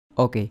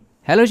Okay.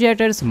 Hello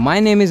chatters, my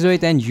name is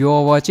Rohit and you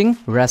are watching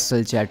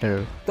Wrestle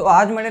Chatter. तो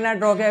आज Monday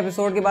night raw के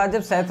episode के बाद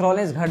जब सेथ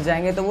रॉलिंस घर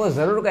जाएंगे तो वो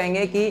जरूर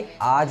कहेंगे कि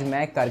आज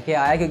मैं करके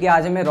आया, क्योंकि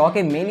आज हमें रॉ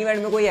के मेन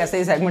इवेंट में कोई ऐसा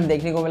ही सेगमेंट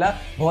देखने को मिला।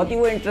 बहुत ही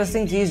वो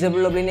इंटरेस्टिंग चीज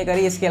WWE ने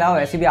करी। इसके अलावा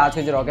वैसे भी आज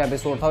के जो रॉ का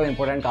एपिसोड था वो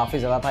इंपॉर्टेंट काफी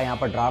ज्यादा था, यहाँ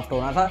पर ड्राफ्ट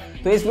होना था।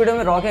 तो इस वीडियो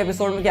में रॉ के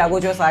एपिसोड में क्या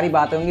कुछ है सारी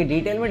बातें होंगी,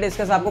 डिटेल में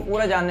डिस्कस आपको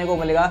पूरा जानने को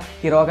मिलेगा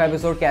कि रॉ का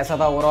एपिसोड कैसा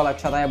था, ओवरऑल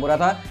अच्छा था या बुरा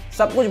था,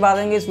 सब कुछ बात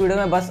होंगी इस वीडियो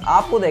में। बस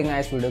आपको देखना है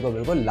इस वीडियो को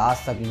बिल्कुल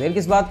लास्ट तक। देर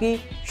किस बात की,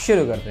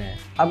 शुरू करते हैं।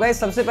 अब गाइस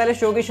सबसे पहले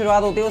शो की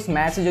शुरुआत होती है उस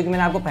मैच से जो कि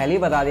मैंने आपको पहले ही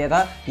बता दिया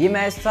था। ये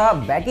मैच था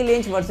Becky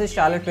Lynch versus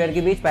Charlotte fair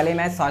के बीच। पहले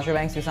मैच साशा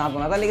बैंक्स के साथ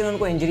होना था, लेकिन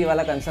उनको इंजरी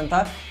वाला कंसर्न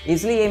था,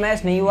 इसलिए ये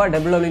मैच नहीं हुआ।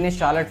 WWE ने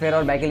शार्लेट फेयर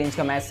और बैकी लिंच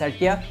का मैच सेट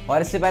किया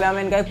और इससे पहले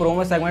हमें इनका एक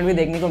प्रोमो सेगमेंट भी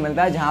देखने को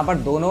मिलता है जहां पर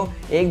दोनों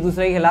एक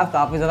दूसरे के खिलाफ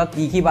काफी ज्यादा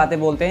तीखी बातें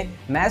बोलते हैं।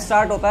 मैच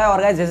स्टार्ट होता है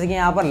और गाइस जैसे कि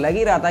यहाँ पर लग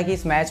ही रहा था कि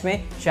इस मैच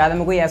में शायद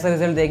हमें कोई ऐसा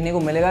रिजल्ट देखने को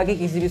मिलेगा कि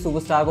किसी भी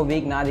सुपरस्टार को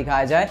वीक ना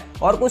दिखाया जाए,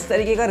 और कुछ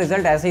तरीके का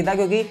रिजल्ट ऐसे ही था,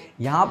 क्योंकि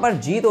यहाँ पर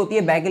जीत होती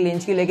है बैकी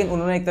लिंच की, लेकिन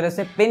उन्होंने एक तरह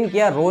से पिन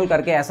किया रोल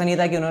करके। ऐसा नहीं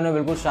था कि उन्होंने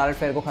बिल्कुल शार्लेट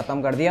फेयर को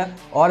खत्म कर दिया,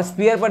 और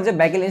स्पीयर पर जब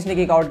बैकी लिंच ने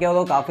किक आउट किया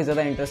तो काफी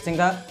ज्यादा इंटरेस्टिंग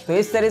था। तो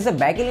इस तरह से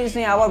बैकी लिंच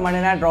ने यहाँ पर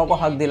मंडे नाइट रॉ को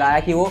हक दिलाया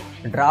कि वो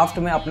ड्राफ्ट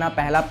में अपना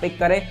पहला पिक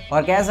करे,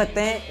 और कह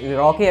सकते हैं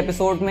रॉ के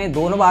एपिसोड में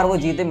दोनों बार वो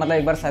जीते, मतलब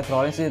एक बार सेथ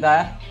रॉलिंस ने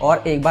जिताया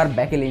और एक बार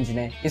बैकी लिंच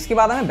ने। इसके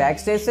बाद हमें बैक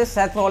स्टेज से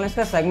सेथ रॉलिंस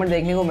का सेगमेंट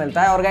देखने को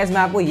मिलता है। और गाइस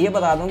मैं आपको ये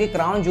बता दूं कि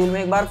क्राउन जूल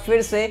में एक बार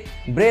फिर से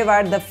Bray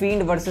Wyatt the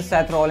field versus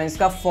Seth Rollins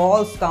का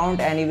फॉल्स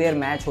काउंट एनीवेयर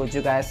मैच हो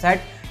चुका है सेट।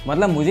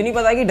 मतलब मुझे नहीं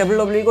पता कि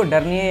WWE को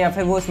डर नहीं है या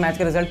फिर वो इस मैच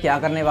का रिजल्ट क्या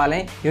करने वाले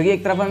हैं, क्योंकि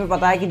एक तरफ हमें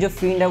पता है कि जो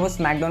फील्ड है वो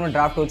स्मैकडाउन में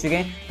ड्राफ्ट हो चुके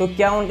हैं, तो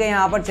क्या उनके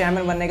यहाँ पर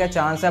चैंपियन बनने का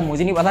चांस है।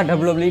 मुझे नहीं पता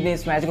WWE ने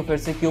इस मैच को फिर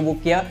से क्यों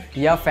बुक किया,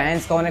 या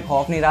फैंस का उन्हें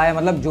खौफ नहीं रहा है,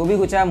 मतलब जो भी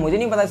कुछ है मुझे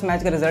नहीं पता इस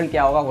मैच का रिजल्ट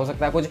क्या होगा। हो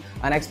सकता है कुछ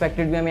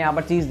अनएक्सपेक्टेड भी हमें यहाँ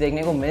पर चीज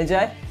देखने को मिल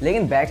जाए,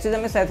 लेकिन बैक स्टेज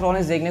हमें सेथ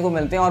रॉलिंस देखने को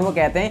मिलते हैं और वो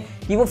कहते हैं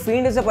कि वो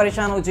फील्ड से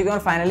परेशान हो चुके हैं और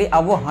फाइनली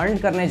अब वो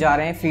हंट करने जा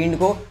रहे हैं फील्ड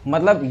को।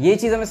 मतलब ये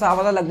चीज हमें साफ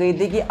पता लग गई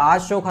थी कि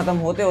आज शो खत्म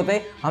होते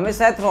होते हमें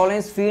सेथ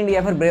रॉलिंस फील्ड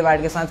या फिर ब्रे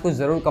वाइट के साथ कुछ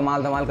जरूर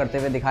कमाल धमाल करते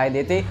हुए दिखाई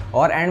देते,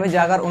 और एंड में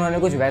जाकर उन्होंने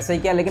कुछ वैसा ही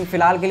किया। लेकिन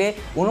फिलहाल के लिए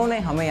उन्होंने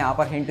हमें यहाँ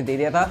पर हिंट दे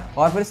दिया था।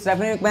 और फिर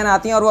स्टेफनी मैकमैन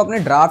आती हैं और वो अपने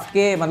ड्राफ्ट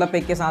के मतलब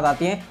पिक के साथ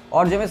आती हैं,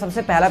 और जो हमें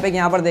सबसे पहला पिक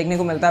यहाँ पर देखने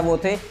को मिलता है वो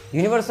थे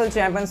यूनिवर्सल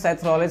चैंपियन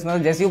सेथ रॉलिंस।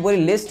 मतलब जैसी वो पूरी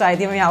लिस्ट आई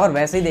थी हमें यहाँ पर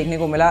वैसे ही देखने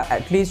को मिला,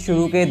 एटलीस्ट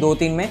शुरू के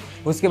 2-3 में।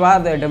 उसके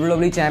बाद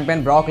WWE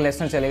चैंपियन ब्रॉक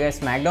लेसनर चले गए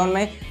स्मैकडाउन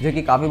में, जो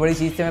कि काफी बड़ी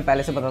चीज थी, हमें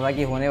पहले से पता था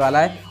कि होने वाला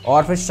है।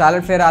 और फिर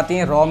शार्लेट फेयर आती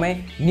है रॉ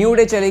में, न्यू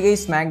डे चली गई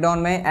स्मैकडाउन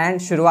में। एंड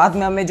शुरुआत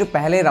में हमें जो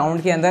पहले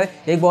राउंड के अंदर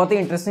एक बहुत ही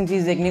इंटरेस्टिंग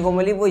चीज देखने को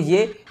मिली वो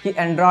ये कि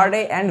एंड्राडे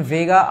एंड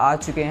वेगा आ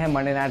चुके हैं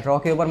मंडे नाइट रॉ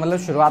के ऊपर। मतलब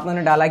शुरुआत में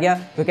उन्हें डाला गया,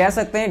 तो कह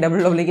सकते हैं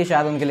WWE के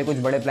शायद उनके लिए कुछ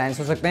बड़े प्लान्स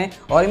हो सकते हैं।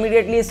 और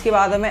इमीडिएटली इसके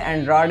बाद हमें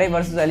एंड्राडे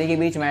वर्सेस अली के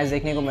बीच मैच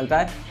देखने को मिलता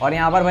है, और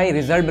यहाँ पर भाई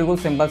रिजल्ट बिल्कुल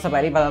सिंपल सा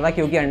पहले ही पता था,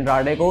 क्योंकि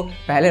एंड्राडे को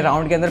पहले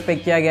राउंड के अंदर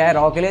पिक किया गया है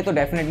रॉ के लिए, तो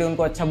डेफिनेटली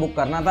उनको अच्छा बुक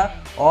करना था।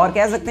 और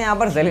कह सकते हैं यहाँ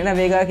पर जेलिना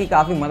वेगा की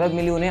काफी मदद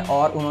मिली उन्हें,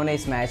 और उन्होंने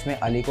इस मैच में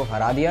अली को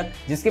हरा दिया।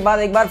 जिसके बाद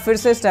एक बार फिर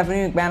से स्टेफनी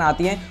मैकमैन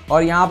आती हैं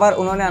और यहाँ पर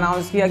उन्होंने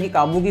अनाउंस किया कि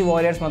काबुकी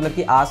वॉरियर्स मतलब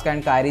कि आस्का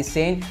एंड कायरी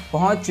सेन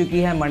पहुंच चुकी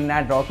है मंडे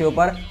नाइट रॉ के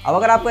ऊपर। अब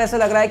अगर आपको ऐसा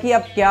लग रहा है कि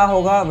अब क्या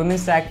होगा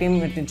वुमेन्स टैग टीम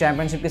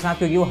चैंपियनशिप के साथ,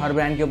 क्योंकि वो हर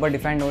ब्रांड के ऊपर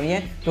डिफेंड हो रही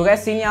है, तो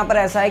गाइस सीन यहाँ पर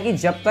ऐसा है कि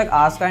जब तक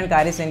आस्का एंड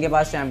कायरी सेन के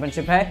पास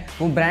चैंपियनशिप है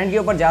वो ब्रांड के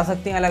ऊपर जा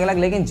सकती हैं अलग अलग,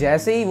 लेकिन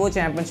जैसे ही वो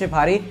चैंपियनशिप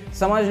हारी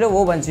समझ लो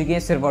वो बन चुकी है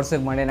सिर्फ और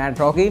सिर्फ मंडे नाइट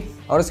रॉ की।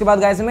 और उसके बाद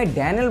गाइस हमें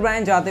डैनियल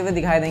ब्रायन जाते हुए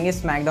दिखाई देंगे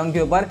स्मैकडाउन के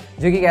ऊपर,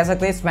 जो कि कह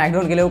सकते हैं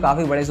स्मैकडाउन के लिए वो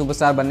काफी बड़े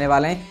सुपरस्टार बनने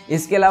वाले हैं।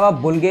 इसके अलावा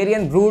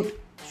बुल्गेरियन रूड,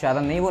 शायद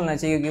हम नहीं बोलना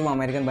चाहिए क्योंकि वो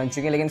अमेरिकन बन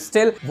चुके हैं, लेकिन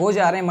स्टिल वो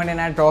जा रहे हैं मंडे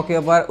नाइट रॉ के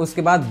ऊपर।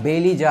 उसके बाद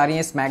बेली जा रही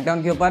है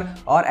स्मैकडाउन के ऊपर,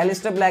 और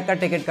एलिस्टर ब्लैक का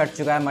टिकट कट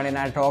चुका है मंडे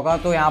नाइट रॉ का।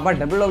 तो यहाँ पर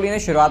WWE ने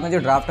शुरुआत में जो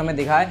ड्राफ्ट हमें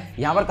दिखा है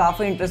यहाँ पर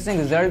काफी इंटरेस्टिंग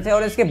रिजल्ट थे।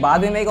 और इसके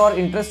बाद में एक और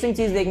इंटरेस्टिंग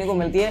चीज देखने को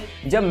मिलती है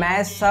जब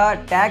मैच था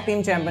टैग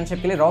टीम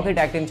चैंपियनशिप के लिए, रॉ की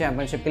टैग टीम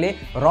चैंपियनशिप के लिए,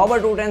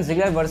 Robert rude and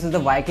Ziggler versus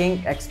the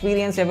Viking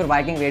experience या फिर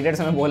वाइकिंग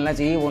रेडर्स हमें बोलना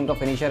चाहिए, वो उनका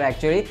फिनिशर है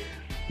एक्चुअली।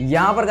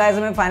 यहाँ पर गाइस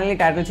हमें फाइनली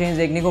टाइटल चेंज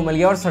देखने को मिल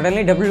गया, और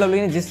सडनली WWE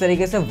ने जिस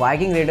तरीके से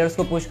वाइकिंग रेडर्स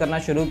को पुश करना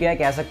शुरू किया,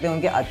 कह सकते हैं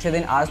उनके अच्छे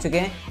दिन आ चुके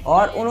हैं,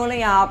 और उन्होंने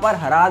यहाँ पर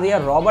हरा दिया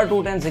रॉबर्ट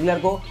रूड एंड जिगलर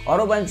को, और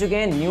वो बन चुके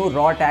हैं new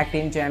raw tag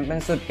team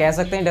champions. तो कह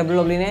सकते हैं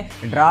WWE ने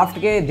ड्राफ्ट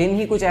के दिन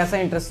ही कुछ ऐसा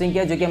इंटरेस्टिंग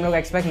किया जो कि हम लोग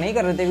एक्सपेक्ट नहीं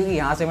कर रहे थे, क्योंकि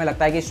यहाँ से हमें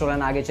लगता है कि स्टोरी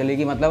आगे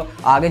चलेगी, मतलब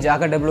आगे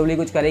जाकर WWE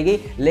कुछ करेगी,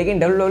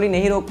 लेकिन WWE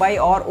नहीं रोक पाई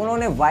और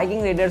उन्होंने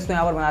वाइकिंग रेडर्स को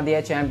यहाँ पर बना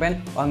दिया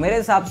चैंपियन। और मेरे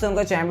हिसाब से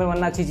उनका चैंपियन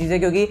बनना अच्छी चीज है,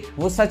 क्योंकि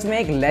वो सच में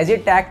एक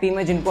लेजेंड टैग टीम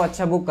है जिनको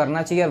अच्छा बुक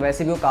करना चाहिए, और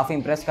वैसे भी वो काफी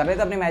इंप्रेस कर रहे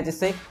थे अपने मैचेस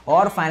से,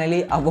 और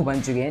फाइनली अब वो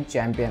बन चुके हैं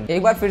चैंपियन।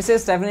 एक बार फिर से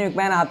स्टेफनी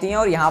मैकमैन आती हैं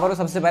और यहाँ पर वो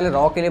सबसे पहले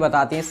रॉ के लिए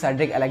बताती हैं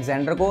सेड्रिक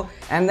अलेक्जेंडर को,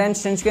 एंड देन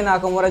शिंजुके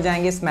नाकामुरा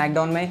जाएंगे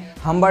स्मैकडाउन में,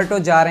 हम्बर्टो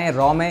जा रहे हैं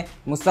रॉ में,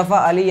 मुस्तफा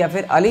अली या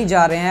फिर अली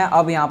जा रहे हैं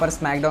अब यहाँ पर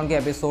स्मैकडाउन के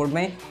एपिसोड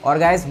में, और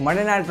गाइस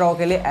मंडे नाइट रॉ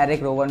के लिए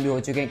एरिक रोवन भी हो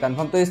चुके हैं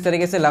कंफर्म। तो इस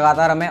तरीके से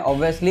लगातार हमें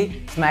ऑब्वियसली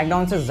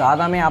स्मैकडाउन से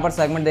ज्यादा में यहाँ पर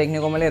सेगमेंट देखने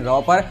को मिले रॉ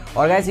पर।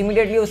 और गाइस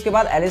इमीडिएटली उसके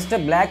बाद Aleister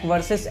Black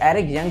versus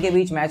Eric young के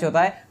बीच मैच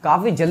होता है,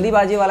 काफी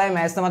जल्दीबाजी वाला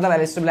मैच मैच था, मतलब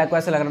एलिस्टर ब्लैक को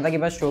ऐसा लग रहा था कि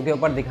बस शो के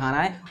ऊपर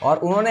दिखाना है और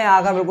उन्होंने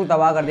आकर बिल्कुल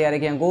तबाह कर दिया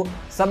रिकी को।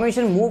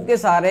 सबमिशन मूव के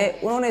सारे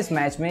उन्होंने इस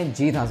मैच में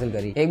जीत हासिल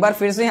करी। एक बार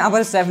फिर से यहाँ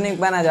पर स्टेफनी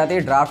मैकमैन आ जाती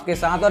है ड्राफ्ट के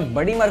साथ और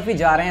बडी मर्फी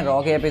जा रहे हैं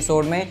रॉ के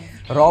एपिसोड में।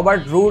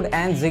 रॉबर्ट, रूड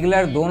एंड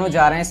जिगलर दोनों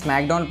जा रहे हैं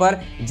स्मैकडाउन पर।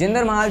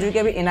 जिंदर महल जो कि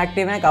अभी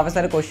इनएक्टिव हैं, काफी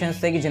सारे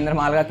क्वेश्चंस थे कि जिंदर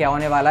महल का क्या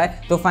होने वाला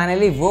है, तो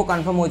फाइनली वो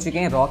कंफर्म हो चुके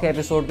हैं रॉ के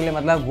एपिसोड के लिए,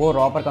 मतलब वो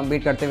रॉ पर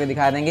कम्पीट करते हुए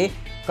दिखाई देंगे।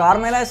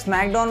 कार्मेला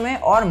स्मैकडाउन में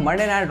और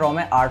मंडे नाइट रॉ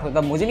में आर्टो।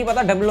 तब मुझे नहीं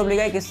पता WWE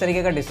का किस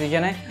तरीके का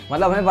डिसीजन है,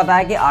 मतलब हमें पता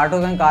है कि आर्टो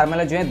एंड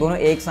कार्मेला जो है दोनों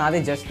एक साथ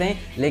ही जस्ट थे,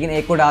 लेकिन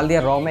एक को डाल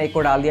दिया रॉ में, एक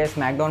को डाल दिया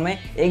स्मैकडाउन में।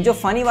 एक जो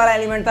फनी वाला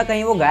एलिमेंट था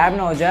कहीं वो गायब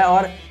ना हो जाए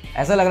और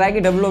ऐसा लग रहा है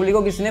कि WWE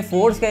को किसी ने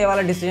फोर्स किया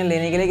वाला डिसीजन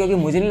लेने के लिए, क्योंकि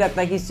मुझे नहीं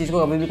लगता कि इस चीज़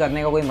को कभी भी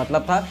करने का कोई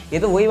मतलब था। ये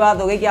तो वही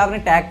बात हो गई कि आपने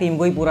टैग टीम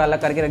को ही पूरा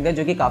अलग करके रख दिया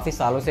जो कि काफी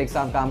सालों से एक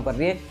साथ काम कर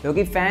रही है,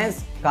 क्योंकि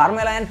फैंस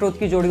कार्मेला एंड ट्रुथ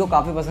की जोड़ी को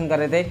काफी पसंद कर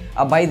रहे थे।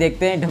 अब भाई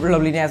देखते हैं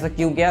WWE ने ऐसा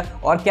क्यों किया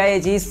और क्या ये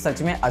चीज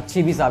सच में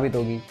अच्छी भी साबित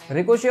होगी।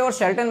 रिकोशे और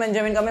शेल्टन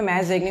बेंजामिन का हमें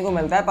मैच देखने को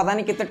मिलता है। पता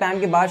नहीं कितने टाइम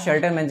के बाद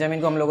शेल्टन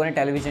बेंजामिन को हम लोगों ने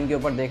टेलीविजन के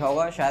ऊपर देखा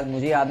होगा, शायद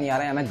मुझे याद नहीं आ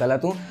रहा है, मैं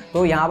गलत हूँ।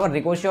 तो यहाँ पर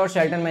रिकोशे और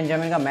शेल्टन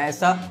बेंजामिन का मैच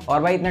था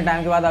और भाई इतने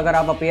टाइम के बाद अगर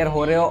आप अपेयर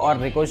हो रहे हो और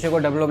रिकोशे को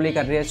WWE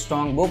कर रही है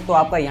स्ट्रॉन्ग बुक, तो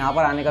आपका यहाँ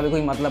पर आने का भी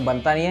कोई मतलब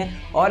बनता नहीं है।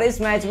 और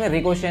इस मैच में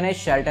रिकोशे ने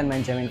शेल्टन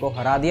बेंजामिन को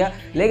हरा दिया।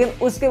 लेकिन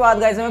उसके बाद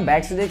गाइस हमें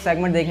बैक स्टेज एक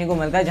सेगमेंट देखने को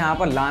मिलता है जहाँ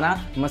पर लाना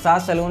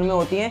मसाज सैलून में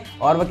होती है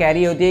और वो कह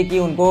रही होती है कि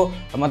उनको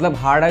मतलब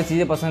हार्डर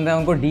चीजें पसंद है,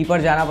 उनको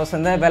डीपर जाना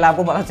पसंद है। पहले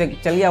आपको पता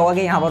चल गया होगा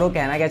कि यहाँ पर वो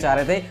कहना क्या चाह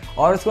रहे थे।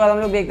 और उसके बाद हम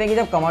लोग देखते हैं कि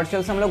जब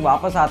कमर्शियल से हम लोग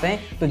वापस आते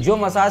हैं तो जो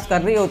मसाज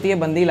कर रही होती है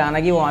बंदी लाना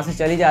की, वो वहां से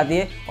चली जाती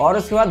है और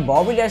उसके बाद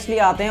बॉबी लैशली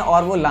आते हैं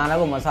और वो लाना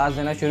को मसाज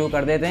देना शुरू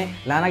कर देते हैं।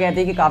 लाना कहती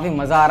है कि काफी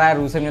मजा आ रहा है,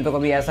 रूसेफ ने तो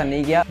कभी ऐसा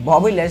नहीं किया।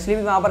 बॉबी लैशली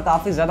भी वहां पर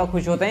काफी ज्यादा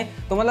खुश होते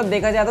हैं। तो मतलब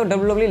देखा जाए तो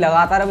WWE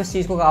लगातार अब इस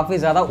चीज को काफी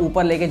ज्यादा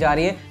ऊपर लेके जा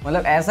रही है।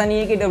 मतलब ऐसा नहीं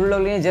है कि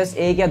WWE ने जस्ट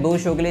एक या दो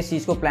शो के लिए इस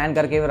चीज को प्लान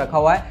करके रखा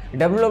हुआ है।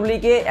 WWE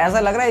के ऐसा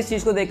लग रहा है इस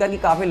चीज को देखकर कि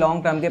काफी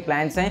लॉन्ग टर्म के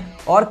प्लान्स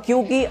हैं और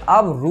क्योंकि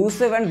अब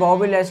रूसेफ एंड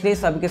बॉबी लैशली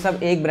सब के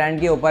सब एक ब्रांड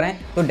के ऊपर हैं,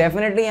 तो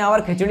डेफिनेटली यहाँ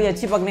पर खिचड़ी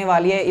अच्छी पकने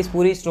वाली है इस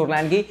पूरी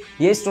स्टोरी की।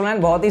 ये स्टोरी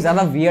लाइन बहुत ही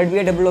ज्यादा वियर्ड भी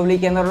है WWE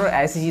के अंदर और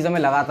ऐसी चीजें हमें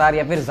लगातार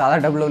या फिर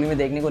ज्यादा WWE में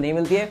देखने को नहीं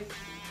मिलती है।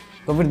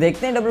 तो फिर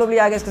देखते हैं WWE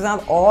आगे इसके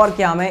साथ और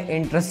क्या हमें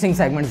इंटरेस्टिंग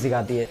सेगमेंट्स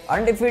दिखाती है।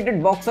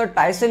 अनडिफीटेड बॉक्सर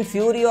टाइसन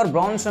फ्यूरी और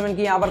ब्राउन स्ट्रोमैन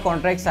की यहाँ पर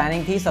कॉन्ट्रैक्ट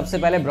साइनिंग थी। सबसे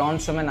पहले ब्राउन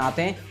स्ट्रोमैन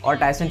आते हैं और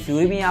टाइसन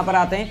फ्यूरी भी यहाँ पर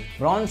आते हैं।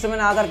 ब्राउन स्ट्रोमैन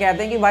आकर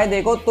कहते हैं कि भाई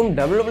देखो, तुम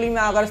WWE में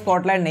आकर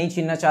स्पॉटलाइट नहीं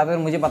छीनना चाहते और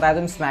मुझे पता है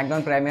तुम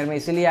स्मैकडाउन प्रीमियर में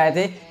इसीलिए आए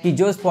थे कि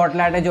जो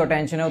स्पॉटलाइट है, जो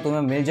अटेंशन है वो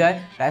तुम्हें मिल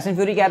जाए। टाइसन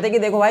फ्यूरी कहते हैं कि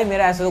देखो भाई,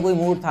 मेरा ऐसा तो कोई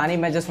मूड था नहीं,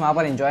 मैं जस्ट वहां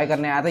पर एंजॉय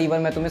करने आया था,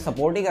 इवन मैं तुम्हें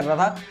सपोर्ट ही कर रहा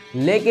था,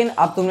 लेकिन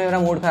अब तुमने मेरा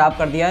मूड खराब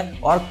कर दिया है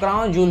और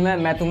क्राउन जूल में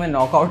मैं तुम्हें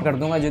नॉकआउट कर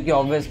दूंगा, जो कि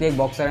ऑब्वियसली एक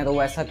बॉक्सर है तो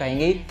वो ऐसा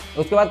कहेंगे।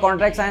 उसके बाद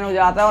कॉन्ट्रैक्ट साइन हो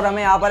जाता है और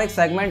हमें यहाँ पर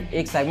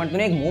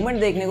एक मूवमेंट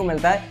देखने को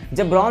मिलता है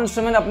जब ब्राउन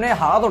स्ट्रोमैन अपने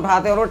हाथ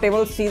उठाते हैं और वो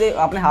टेबल सीधे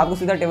अपने हाथ को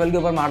सीधा टेबल के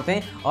ऊपर मारते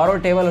हैं और वो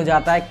टेबल हो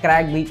जाता है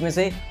क्रैक बीच में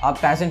से। अब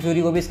टाइसन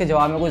फ्यूरी को भी इसके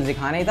जवाब में कुछ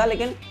दिखाना ही था,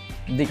 लेकिन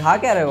दिखा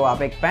क्या रहे हो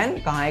आप, एक पेन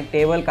कहाँ, एक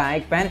टेबल कहाँ,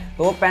 एक पेन।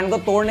 तो वो पेन को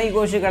तोड़ने की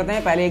कोशिश करते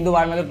हैं, पहले एक दो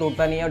बार में तो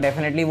टूटता नहीं है और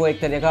डेफिनेटली वो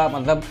एक तरह का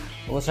मतलब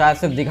वो शायद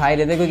सिर्फ दिखाई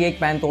देते, क्योंकि एक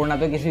पेन तोड़ना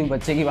तो किसी भी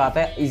बच्चे की बात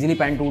है, इजीली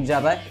पेन टूट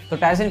जाता है। तो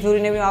टाइसन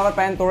फ्यूरी ने भी वहां पर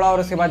पेन तोड़ा और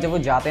उसके बाद जब वो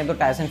जाते हैं तो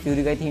टाइसन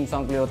फ्यूरी का ही थीम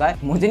सॉन्ग प्ले होता है।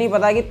 मुझे नहीं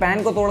पता कि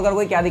पेन को तोड़कर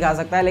कोई क्या दिखा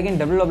सकता है, लेकिन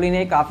WWE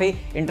ने काफी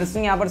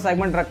इंटरेस्टिंग यहाँ पर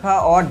सेगमेंट रखा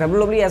और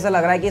WWE ऐसा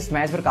लग रहा है कि इस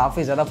मैच पर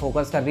काफी ज्यादा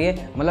फोकस कर रही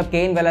है। मतलब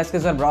केन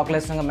वेलास्केज और ब्रॉक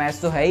लेसनर का मैच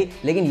तो है ही,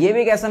 लेकिन ये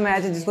भी एक ऐसा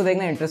मैच है जिसको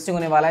देखना इंटरेस्टिंग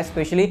होने वाला है।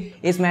 स्पेशली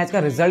इस मैच का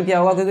रिजल्ट क्या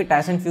होगा, क्योंकि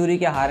टाइसन फ्यूरी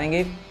क्या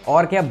हारेंगे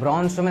और क्या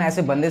ब्राउन स्ट्रोमैन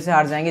ऐसे बंदे से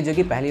हार जाएंगे जो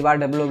कि पहली बार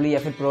WWE या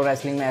फिर प्रो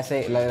रेसलिंग में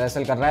ऐसे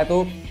रेसल कर रहा है।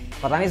 तो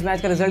पता नहीं इस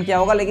मैच का रिजल्ट क्या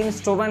होगा, लेकिन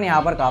स्टोरी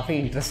यहाँ पर काफी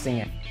इंटरेस्टिंग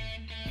है।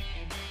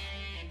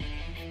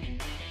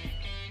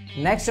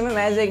 नेक्स्ट हमें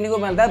मैच देखने को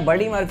मिलता है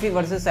बडी मर्फी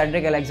वर्सेस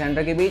सेड्रिक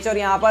अलेक्जेंडर के बीच और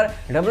यहाँ पर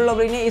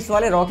WWE ने इस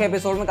वाले रॉ के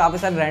एपिसोड में काफी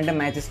सारे रैंडम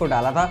मैचेस को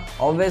डाला था।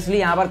 ऑब्वियसली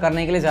यहाँ पर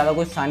करने के लिए ज्यादा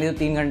कुछ था नहीं, तो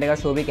 3 घंटे का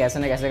शो भी कैसे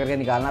न कैसे करके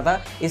निकालना था,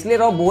 इसलिए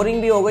रॉ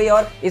बोरिंग भी हो गई।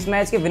 और इस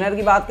मैच के विनर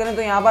की बात करें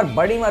तो यहाँ पर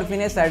बडी मर्फी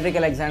ने सेड्रिक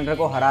अलेक्जेंडर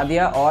को हरा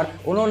दिया और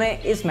उन्होंने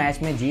इस मैच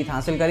में जीत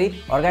हासिल करी।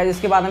 और गाइस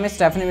इसके बाद हमें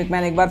स्टेफनी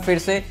मैकमैन एक बार फिर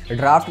से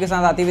ड्राफ्ट के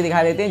साथ आती हुई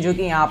दिखाई देते हैं, जो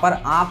कि यहाँ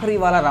पर आखिरी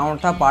वाला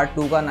राउंड था पार्ट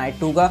 2 का, नाइट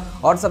 2 का।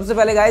 और सबसे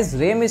पहले गाइस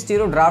रे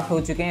मिस्टीरियो ड्राफ्ट हो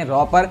चुके हैं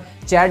रॉ पर।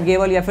 चैट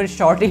गेबल या फिर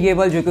शॉर्टी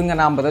गेबल, जो कि उनका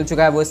नाम बदल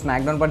चुका है, वो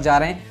स्मैकडाउन पर जा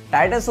रहे हैं।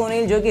 टाइटस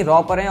ओनील जो कि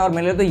रॉ पर हैं और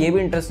मेरे लिए तो ये भी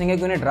इंटरेस्टिंग है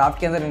कि उन्हें ड्राफ्ट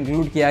के अंदर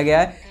इंक्लूड किया गया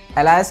है।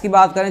 एलायस की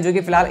बात करें जो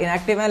कि फिलहाल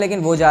इनएक्टिव है, लेकिन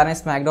वो जा रहे हैं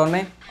स्मैकडाउन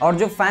में। और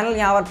जो फाइनल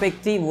यहाँ पर पिक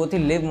थी वो थी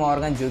लिव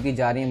मॉर्गन, जो कि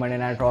जा रही है मंडे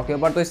नाइट रॉ के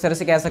ऊपर। तो इस तरह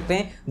से कह सकते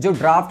हैं जो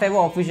ड्राफ्ट है वो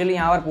ऑफिशियली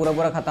यहाँ पर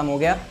पूरा खत्म हो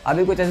गया।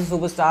 अभी कुछ ऐसे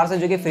सुपरस्टार्स हैं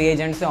जो कि फ्री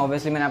एजेंट्स हैं,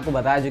 ऑब्वियसली मैंने आपको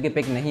बताया, जो कि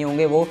पिक नहीं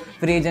होंगे, वो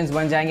फ्री एजेंट्स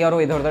बन जाएंगे और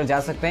वो इधर उधर जा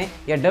सकते हैं,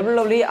 या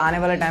WWE आने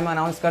वाले टाइम में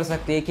अनाउंस कर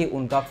सकती है कि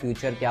उनका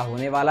फ्यूचर क्या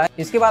होने वाला है।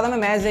 इसके बाद हमें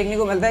मैच देखने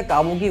को मिलता है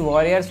Kabuki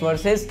warriors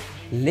versus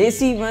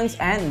Lesi events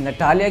and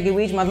Natalia के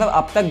बीच। मतलब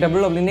अब तक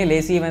WWE ने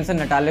लेसी इवेंट्स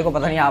एंड नटालिया को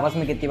पता नहीं आपस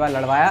में कितनी बार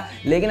लड़वाया,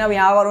 लेकिन अब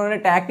यहाँ पर उन्होंने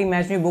टैग टीम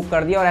मैच में बुक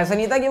कर दिया। और ऐसा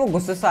नहीं था कि वो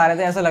गुस्से से आ रहे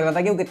थे, ऐसा लग रहा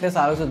था कि वो कितने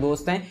सालों से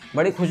दोस्त हैं,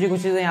 बड़ी खुशी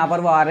खुशी से यहाँ पर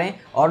वो आ रहे हैं।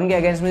 और उनके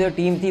अगेंस्ट में जो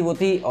टीम थी वो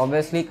थी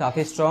ऑब्वियसली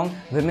काफी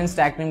strong women's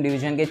tag team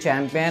division के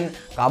चैंपियन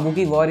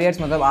काबुकी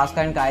वॉरियर्स, मतलब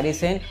आस्का एंड कायरी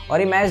सेन। और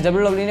ये मैच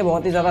WWE ने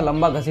बहुत ही ज्यादा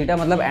लंबा घसीटा,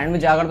 मतलब एंड में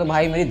जाकर तो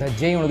भाई मेरी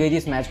धज्जे ही उड़ गई थी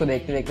इस मैच को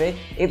देखते देखते।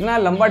 इतना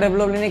लंबा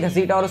WWE ने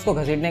घसीटा, और उसको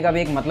घसीटने का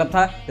भी एक मतलब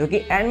था,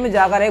 क्योंकि एंड में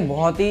जाकर एक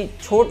बहुत ही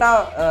छोटा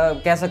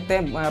कह सकते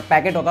हैं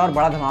पैकेट होता और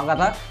बड़ा धमाका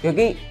था,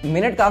 क्योंकि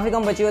मिनट काफी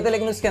कम बचे हुए थे,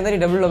 लेकिन उसके अंदर ही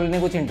WWE ने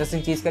कुछ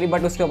इंटरेस्टिंग चीज करी।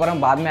 बट उसके ऊपर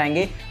हम बाद में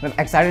आएंगे, मैं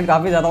एक्साइटेड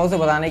काफी ज्यादा हूं उसे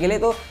बताने के लिए।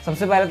 तो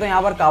सबसे पहले तो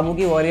यहाँ पर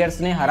काबुकी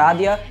वॉरियर्स ने हरा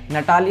दिया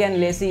नटालिया एंड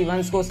लेसी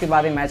इवेंट्स को, उसके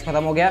बाद मैच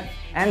खत्म हो गया।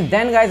 एंड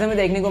देन गाइस हमें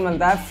देखने को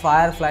मिलता है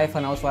फायरफ्लाई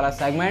फन हाउस वाला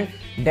सेगमेंट।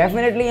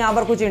 डेफिनेटली यहाँ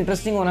पर कुछ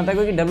इंटरेस्टिंग होना था,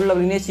 क्योंकि WWE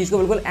ने इस चीज को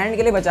बिल्कुल एंड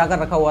के लिए बचाकर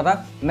रखा हुआ था।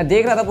 मैं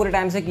देख रहा था पूरे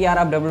टाइम से कि यार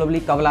अब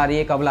WWE कब ला रही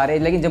है कब ला रही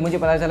है, लेकिन जब मुझे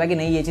पता चला कि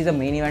नहीं ये चीज अब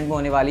मेन इवेंट में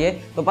होने वाली है,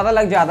 तो पता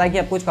लग जाता है कि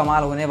अब कुछ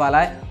कमाल होने वाला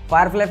है।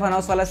 फायरफ्लाई फन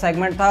हाउस वाला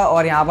सेगमेंट था,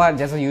 और यहाँ पर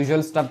जैसे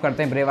यूजुअल स्टफ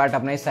करते हैं ब्रे वाइट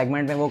अपने इस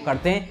सेगमेंट में वो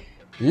करते हैं,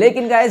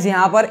 लेकिन गाइस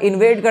यहाँ पर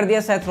इन्वेड कर दिया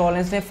सेथ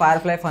रॉलिंस ने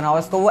फायरफ्लाई फन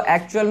हाउस को। वो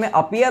एक्चुअल में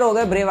अपीयर हो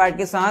गए ब्रे वाइट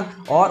के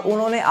साथ, और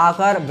उन्होंने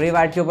आकर ब्रे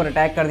वाइट के ऊपर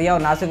अटैक कर दिया।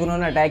 और ना सिर्फ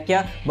उन्होंने अटैक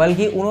किया,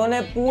 बल्कि उन्होंने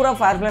पूरा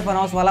फायरफ्लाई फन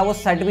हाउस वाला वो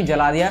सेट भी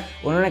जला दिया।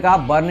 उन्होंने कहा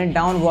बर्न इट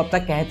डाउन, वो अब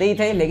तक कहते ही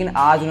थे, लेकिन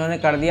आज उन्होंने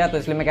कर दिया। तो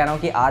इसलिए मैं कह रहा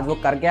हूँ कि आज वो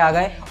करके आ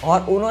गए,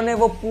 और उन्होंने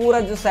वो पूरा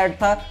जो सेट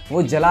था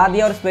वो जला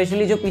दिया। और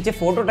स्पेशली जो पीछे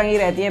फोटो टंगी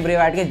रहती है ब्रे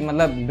वाइट के,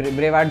 मतलब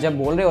ब्रे वाइट जब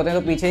बोल रहे होते हैं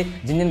तो पीछे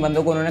जिन जिन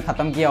बंदों को उन्होंने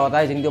खत्म किया होता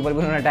है, जिनके ऊपर भी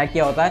उन्होंने अटैक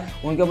किया होता है,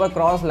 उनके ऊपर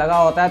क्रॉस लगा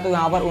होता है। तो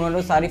यहाँ पर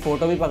उन्होंने सारी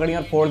फोटो भी पकड़ी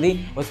और फोड़ दी।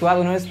 उसके बाद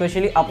उन्होंने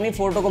स्पेशली अपनी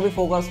फोटो को भी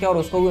फोकस किया और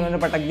उसको भी उन्होंने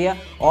पटक दिया।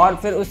 और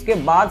फिर उसके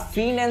बाद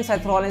फील्ड एंड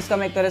सेथ रॉलिंस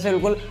का एक तरह से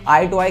बिल्कुल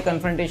आई टू आई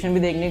कन्फ्रंटेशन भी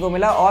देखने को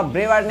मिला। और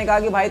ब्रे वाइट ने कहा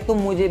कि भाई तुम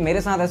मुझे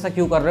मेरे साथ ऐसा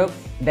क्यों कर रहे हो,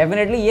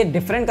 डेफिनेटली ये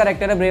डिफरेंट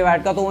कैरेक्टर है ब्रे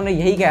वाइट का, तो उन्हें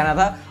यही कहना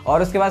था।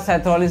 और उसके बाद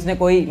सेथ रॉलिंस ने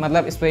कोई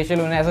मतलब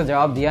स्पेशल उन्हें ऐसा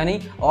जवाब दिया नहीं,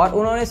 और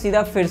उन्होंने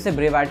सीधा फिर से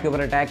ब्रे वाइट के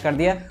ऊपर अटैक कर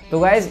दिया। तो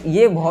गाइस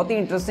ये बहुत ही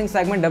इंटरेस्टिंग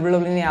सेगमेंट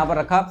WWE ने यहाँ पर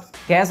रखा।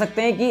 कह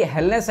सकते हैं कि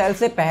हेल इन सेल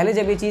से पहले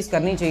जब ये चीज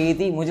करनी चाहिए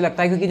थी, मुझे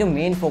लगता है, क्योंकि जो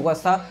मेन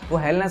फोकस था वो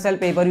हेल इन सेल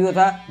पेपर व्यू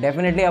था।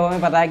 डेफिनेटली अब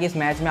हमें पता है कि इस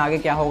मैच में आगे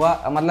क्या होगा,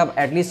 मतलब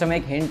एटलीस्ट हमें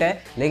एक हिंट है,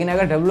 लेकिन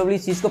अगर WWE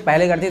इस चीज को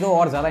पहले करती तो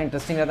और ज्यादा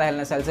इंटरेस्टिंग रहता हेल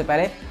इन सेल से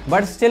पहले।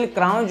 बट स्टिल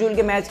क्राउन जूल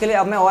के मैच के लिए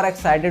अब मैं और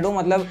एक्साइटेड हूँ।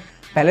 मतलब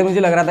पहले मुझे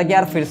लग रहा था कि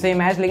यार फिर से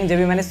मैच, लेकिन जब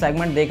भी मैंने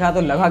सेगमेंट देखा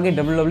तो लगा कि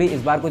WWE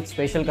इस बार कुछ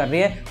स्पेशल कर रही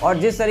है। और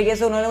जिस तरीके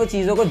से उन्होंने वो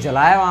चीज़ों को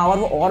जलाया वहाँ पर,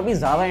 वो और भी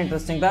ज़्यादा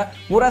इंटरेस्टिंग था।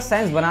 पूरा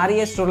सेंस बना रही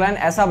है स्टोरी लाइन।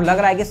 ऐसा अब लग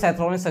रहा है कि सेथ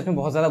रॉलिंस सच में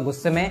बहुत ज़्यादा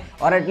गुस्से में,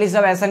 और एटलीस्ट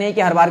अब ऐसा नहीं है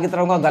कि हर बार की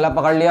तरह उनका गला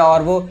पकड़ लिया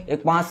और वो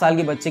एक 5 साल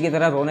की बच्चे की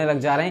तरह रोने लग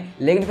जा रहे हैं।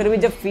 लेकिन फिर भी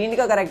जब फील्ड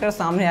का कैरेक्टर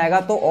सामने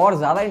आएगा तो और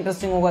ज़्यादा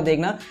इंटरेस्टिंग होगा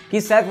देखना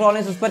कि सेथ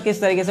रॉलिंस उस पर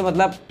किस तरीके से,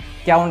 मतलब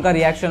क्या उनका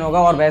रिएक्शन होगा।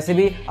 और वैसे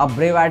भी अब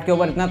ब्रे वाइट के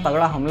ऊपर इतना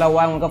तगड़ा हमला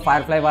हुआ है, उनका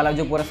फायरफ्लाई वाला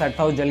जो पूरा सेट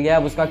था वो जल गया,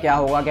 अब उसका क्या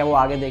होगा, क्या वो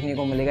आगे देखने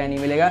को मिलेगा या नहीं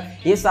मिलेगा।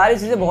 ये सारी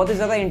चीजें बहुत ही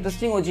ज्यादा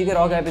इंटरेस्टिंग हो चुकी है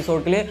रॉ के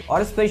एपिसोड के लिए।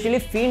 और स्पेशली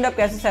फील्ड अब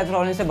कैसे सेथ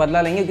रॉलिंस से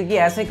बदला लेंगे, क्योंकि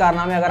ऐसे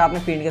कारनामे अगर आपने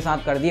फील्ड के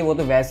साथ कर दिए वो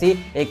तो वैसे ही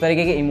एक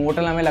तरीके के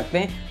इमोर्टल हमें लगते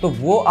हैं, तो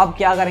वो अब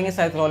क्या करेंगे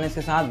सेथ रॉलिंस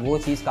के साथ, वो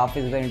चीज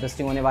काफी ज्यादा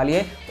इंटरेस्टिंग होने वाली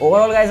है।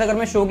 ओवरऑल गाइस अगर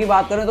मैं शो की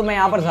बात करूं तो मैं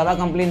यहाँ पर ज्यादा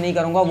कंप्लेन नहीं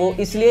करूंगा, वो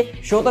इसलिए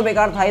शो तो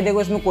बेकार था ही,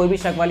 देखो इसमें कोई भी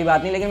शक वाली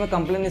बात नहीं, लेकिन मैं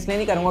कंप्लेन इसलिए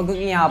नहीं करूंगा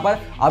क्योंकि यहाँ पर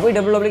अभी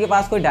WWE के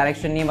पास कोई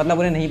डायरेक्शन नहीं है। मतलब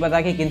उन्हें नहीं पता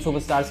कि किन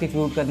सुपरस्टार्स की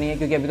फ्यूड करनी है,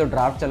 क्योंकि अभी तो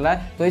ड्राफ्ट चल रहा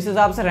है। तो इस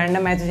हिसाब से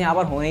रैंडम मैचेस यहाँ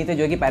पर होने ही थे,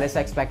 जो कि पहले से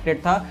एक्सपेक्टेड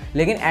था।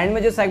 लेकिन एंड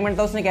में जो सेगमेंट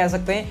था उसने कह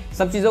सकते हैं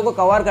सब चीजों को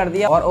कवर कर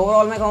दिया। और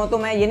ओवरऑल मैं कहूं तो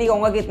मैं ये नहीं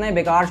कहूंगा कि इतना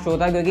बेकार शो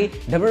था, क्योंकि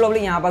WWE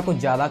यहाँ पर कुछ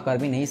ज्यादा कर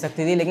भी नहीं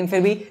सकती थी। लेकिन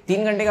फिर भी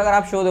 3 घंटे का अगर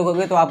आप शो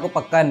देखोगे तो आपको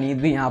पक्का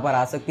नींद भी यहाँ पर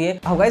आ सकती है।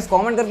 अब गाइस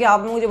कमेंट करके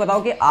आप लोग मुझे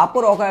बताओ कि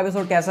आपको रॉ का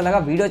एपिसोड कैसा लगा।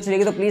 वीडियो अच्छी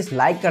लगी तो प्लीज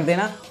लाइक कर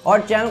देना,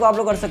 और चैनल को आप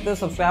लोग कर सकते हो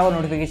सब्सक्राइब और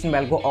नोटिफिकेशन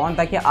बेल को ऑन,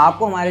 ताकि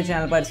आपको हमारे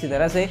चैनल पर इसी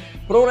तरह से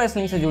प्रो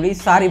रेसलिंग से जुड़ी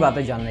सारी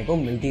बातें जानने को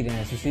मिलती रहे।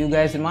 So see you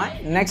guys in my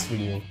next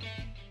video.